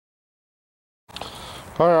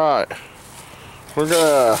Alright, we're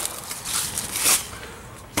gonna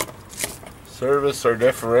service our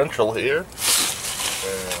differential here. And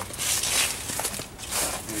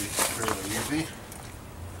be fairly easy.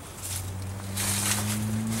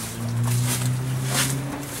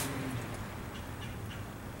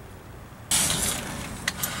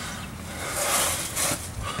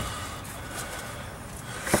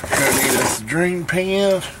 Gonna need this drain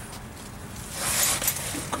pan.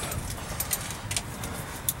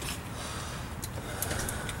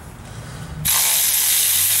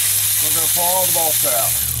 We're going to pull all the bolts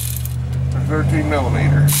out. They're 13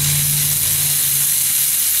 millimeters.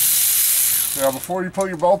 Now before you pull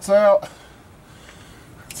your bolts out,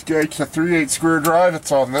 let's gauge the 3/8 square drive.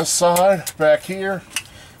 It's on this side, back here.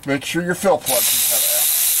 Make sure your fill plug can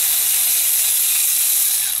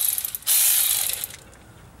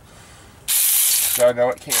come out. I know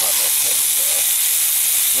it can on this thing,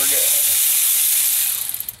 so we're good.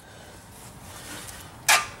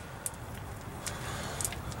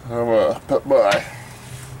 I'm going to put my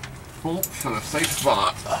bolts in a safe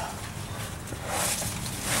spot.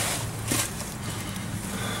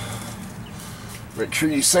 Make sure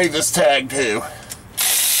you save this tag too.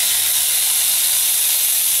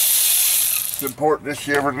 It's important if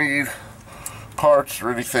you ever need parts or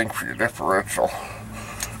anything for your differential.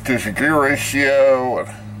 Because your gear ratio and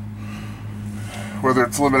whether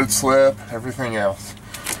it's limited slip, everything else.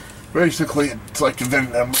 Basically, it's like a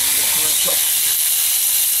VIN number differential.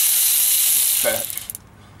 Back.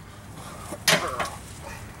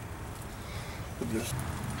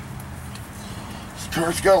 This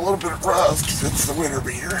car's got a little bit of rust because it's the winter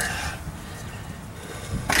beater.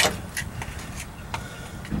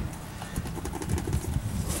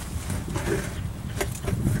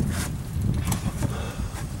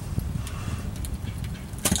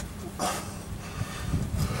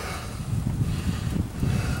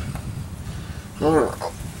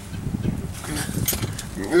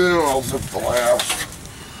 I'll zip the last.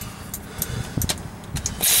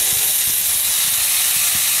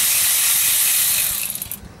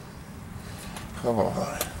 Come on.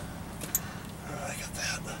 I got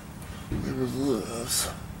that. There's this.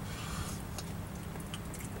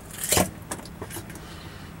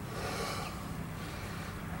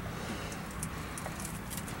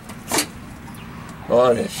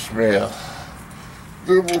 Nice, man.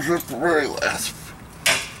 Double zip the very last.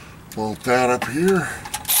 Bolt that up here.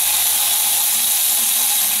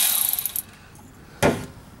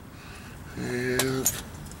 And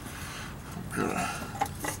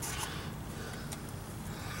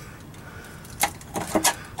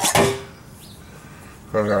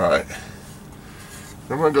I'm gonna alright.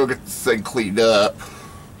 I'm gonna go get this thing cleaned up.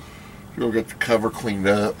 Go get the cover cleaned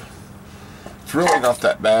up. It's really not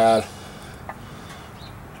that bad.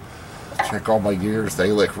 Check all my gears,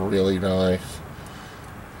 they look really nice.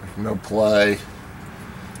 There's no play.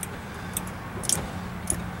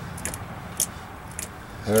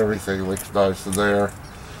 Everything looks nice in there.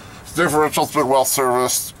 This differential's been well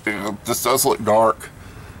serviced. This does look dark.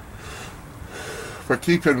 But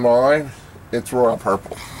keep in mind, it's royal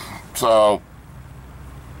purple. So,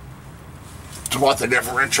 it's what the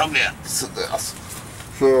differential gets in this.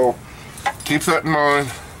 So, keep that in mind.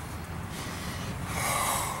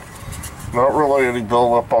 Not really any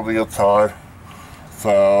buildup on the inside.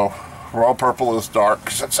 So, royal purple is dark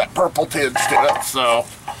because it's that purple tinge to it. So,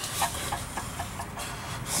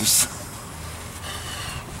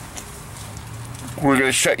 we're going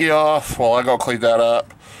to shut you off while I go clean that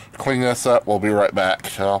up. Clean this up, we'll be right back.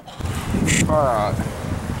 So, alright,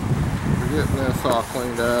 we're getting this all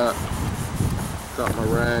cleaned up. Got my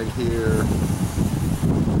rag here.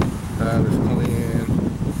 That is clean.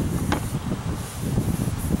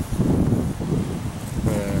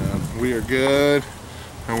 And we are good.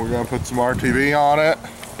 And we're going to put some RTV on it.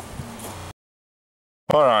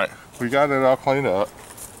 Alright, we got it all cleaned up.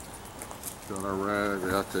 Got our rag, we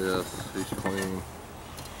got this, he's clean.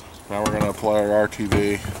 Now we're going to apply our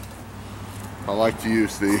RTV. I like to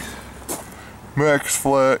use the Max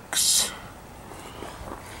Flex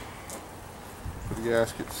for the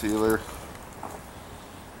gasket sealer.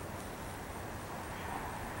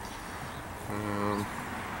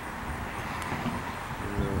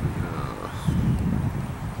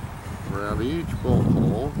 Around each bolt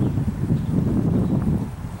hole.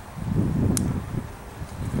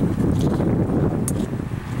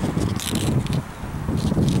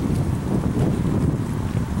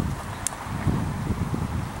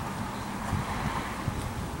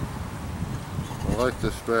 I like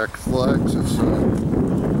this Max Flex. It's a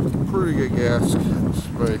pretty good gasket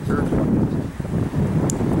maker.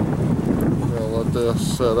 I'll let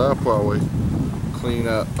this set up while we clean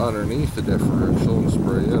up underneath the differential and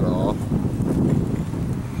spray it off.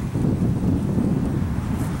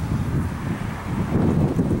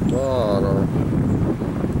 Bottom.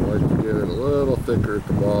 I like to get it a little thicker at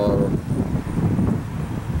the bottom.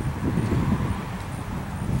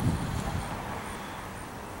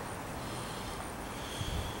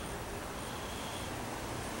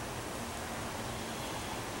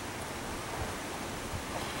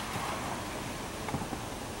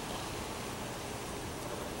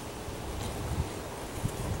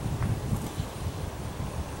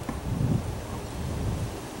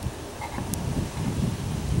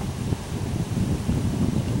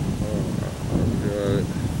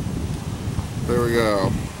 There we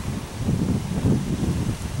go.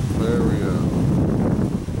 There we go.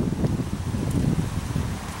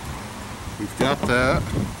 We've got that.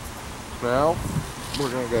 Now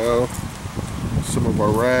we're gonna go some of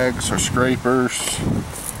our rags, our scrapers.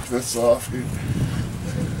 This off, dude.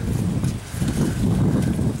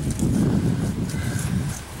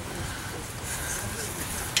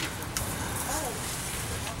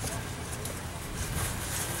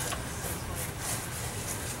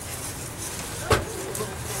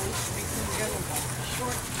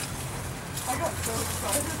 I got so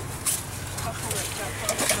excited. I pulled it back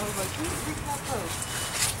up and I was like, who's that post?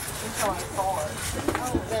 Until I saw it.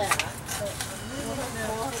 Oh, that.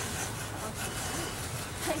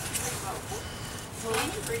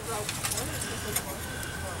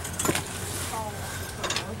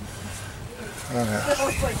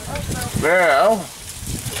 Now,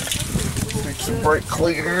 take some brake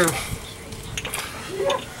cleaner.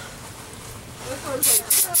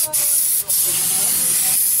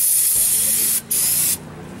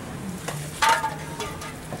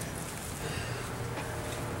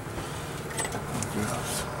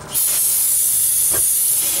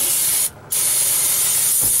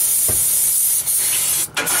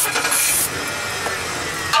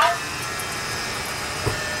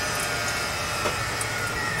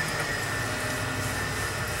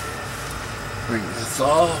 Bring this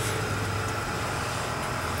off.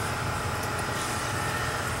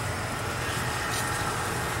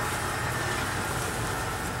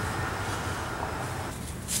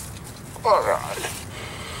 All right.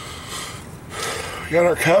 We got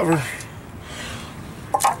our cover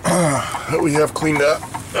that we have cleaned up.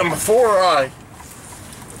 And before I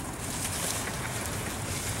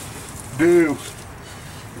do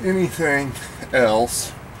anything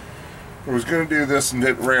else, I was going to do this and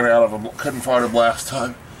ran out of them. Couldn't find them last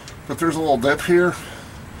time. But there's a little dip here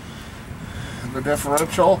in the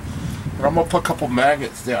differential. And I'm going to put a couple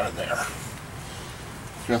magnets down in there.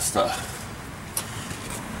 Just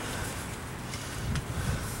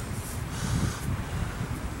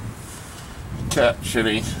catch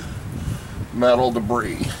any metal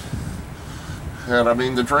debris. And I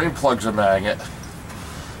mean, the drain plug's a magnet.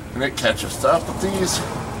 And it catches stuff. But these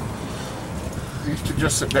can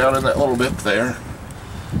just sit down in that little dip there,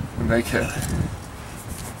 and they can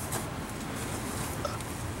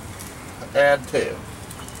add to.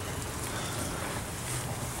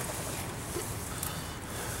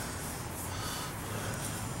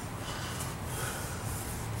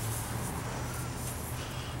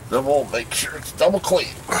 Then we'll make sure it's double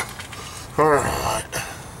clean. Alright.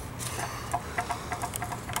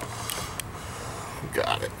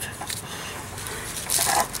 Got it.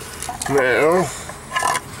 Now,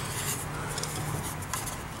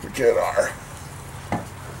 we get our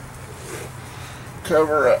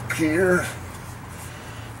cover up here.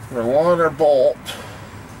 We want our bolt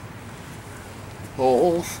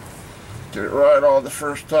holes. Get it right on the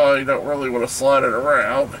first time. You don't really want to slide it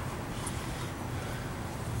around.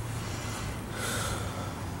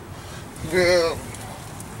 Then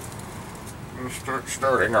we'll start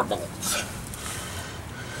starting our bolts.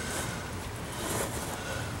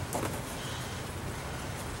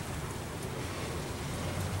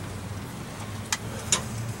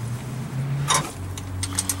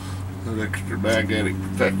 Extra magnetic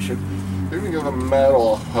protection. Even the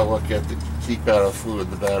metal I look at to keep out of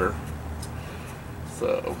fluid, the better.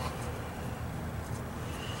 So,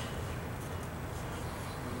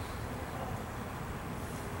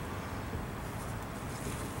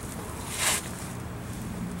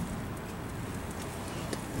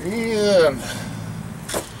 and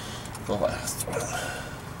the last one.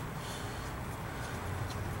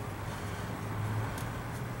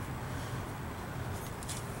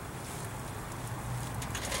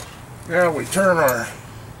 Now we turn our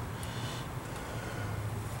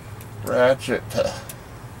ratchet to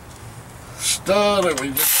stud and we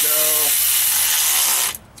just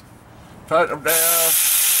go tighten them down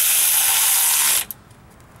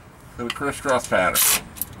in a crisscross pattern.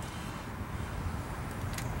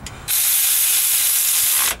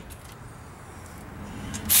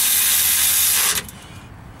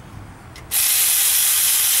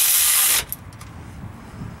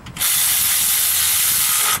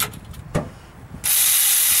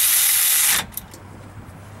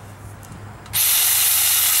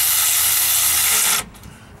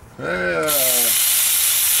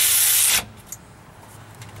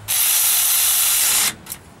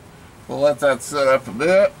 We'll let that set up a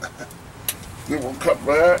bit, then we'll cut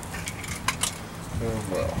back,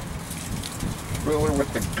 and we'll fill her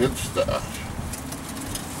with the good stuff.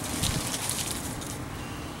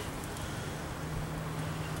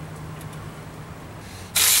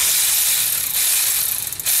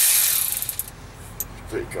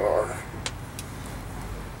 Take our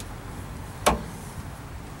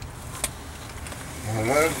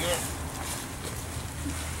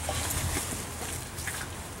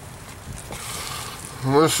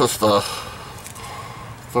this is the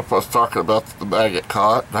stuff I was talking about that the maggot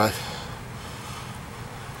caught.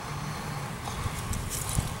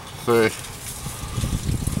 See.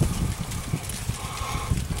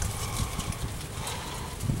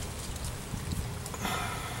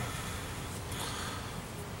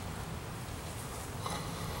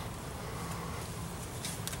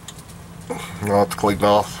 Now it's cleaned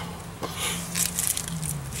off.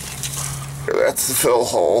 Okay, that's the fill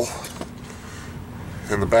hole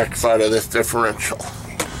in the back side of this differential.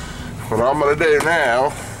 What I'm going to do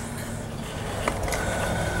now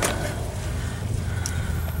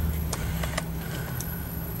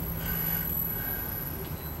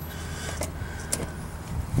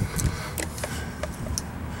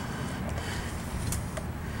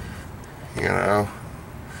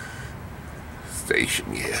station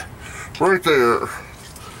right there.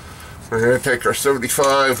 We're going to take our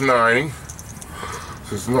 75/90.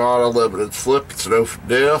 This is not a limited slip, it's an open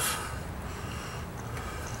diff.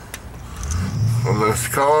 On this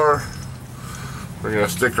car, we're going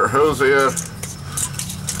to stick our hose in.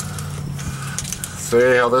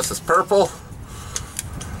 See how this is purple?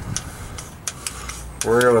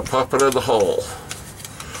 We're going to pump it in the hole.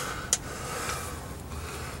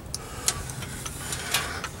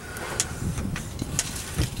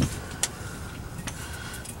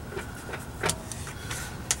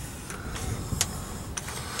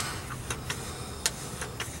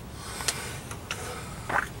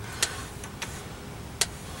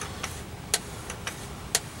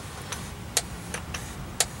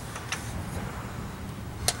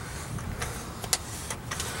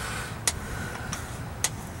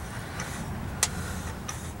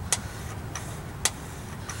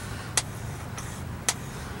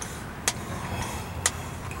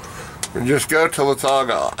 And just go till it's all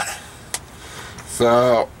gone.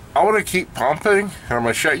 So I want to keep pumping, and I'm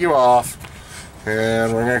going to shut you off,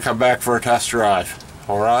 and we're going to come back for a test drive.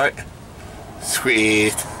 Alright?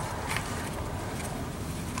 Sweet.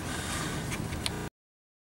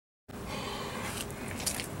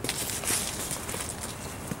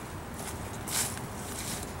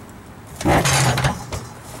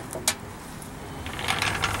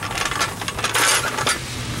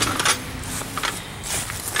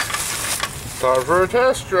 Time for a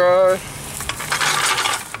test drive.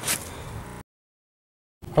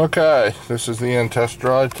 Okay, this is the end test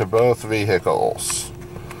drive to both vehicles.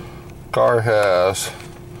 Car has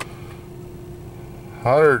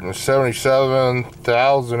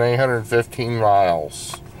 177,815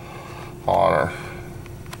 miles on her.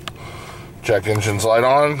 Check engine's light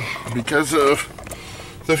on because of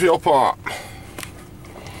the fuel pump.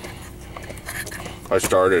 I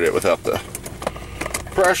started it without the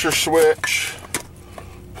pressure switch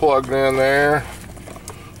plugged in there.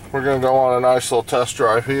 We're going to go on a nice little test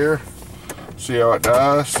drive here, see how it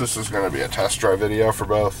does. This is going to be a test drive video for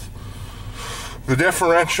both the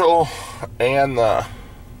differential and the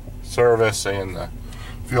service and the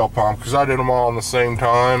fuel pump, because I did them all in the same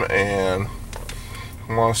time, and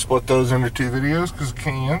I want to split those into two videos because I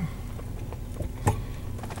can.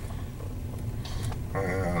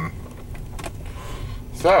 And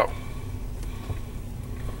so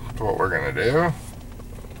what we're gonna do.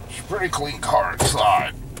 It's a pretty clean car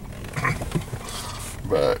inside,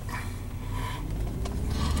 but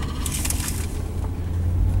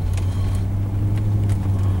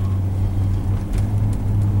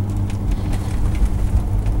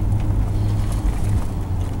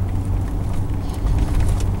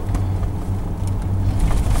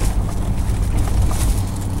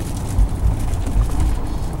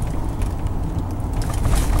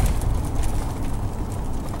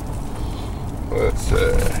let's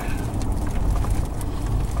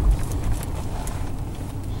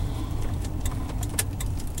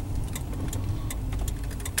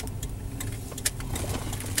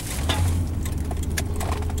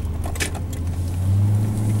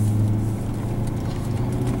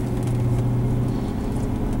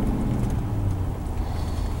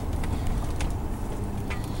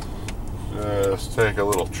Let's take a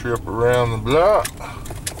little trip around the block.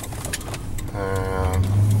 And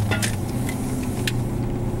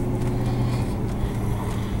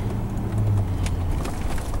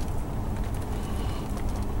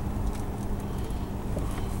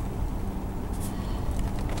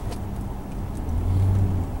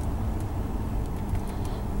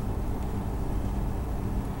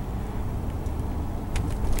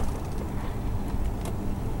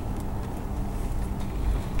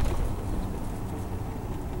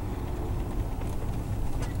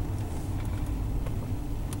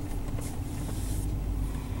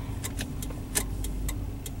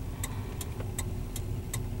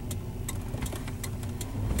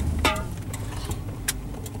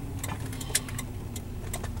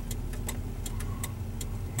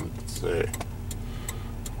see,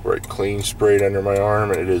 right, clean sprayed under my arm,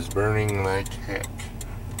 and it is burning like heck.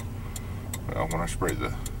 Well, when I sprayed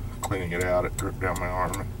the cleaning it out, it dripped down my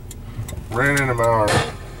arm and ran into my arm.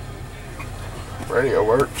 Radio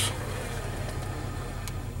works.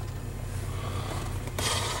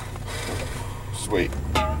 Sweet.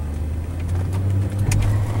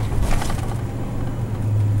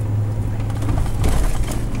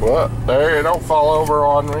 What? There, you don't fall over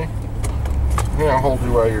on me. Yeah, I'll hold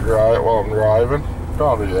you while you're driving, while I'm driving.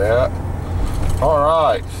 Don't do that.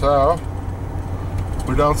 Alright, so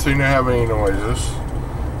we don't seem to have any noises.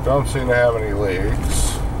 Don't seem to have any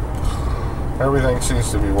leaks. Everything seems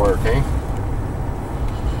to be working.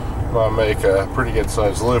 I'm gonna make a pretty good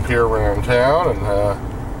sized loop here around town, and I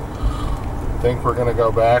think we're gonna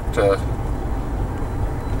go back and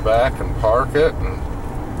park it and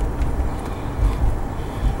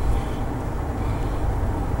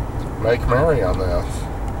make merry on this.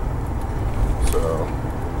 So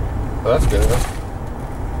that's good.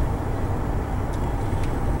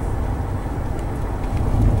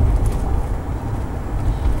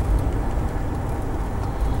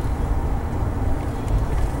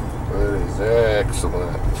 That is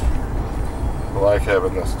excellent. I like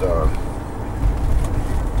having this done.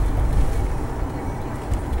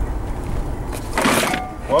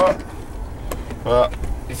 What? Well,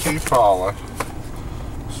 you keep falling.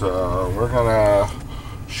 So we're gonna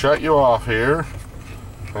shut you off here,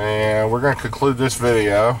 and we're gonna conclude this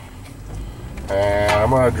video, and I'm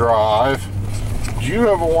gonna drive. You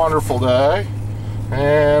have a wonderful day,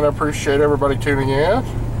 and I appreciate everybody tuning in,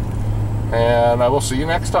 and I will see you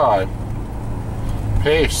next time.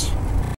 Peace.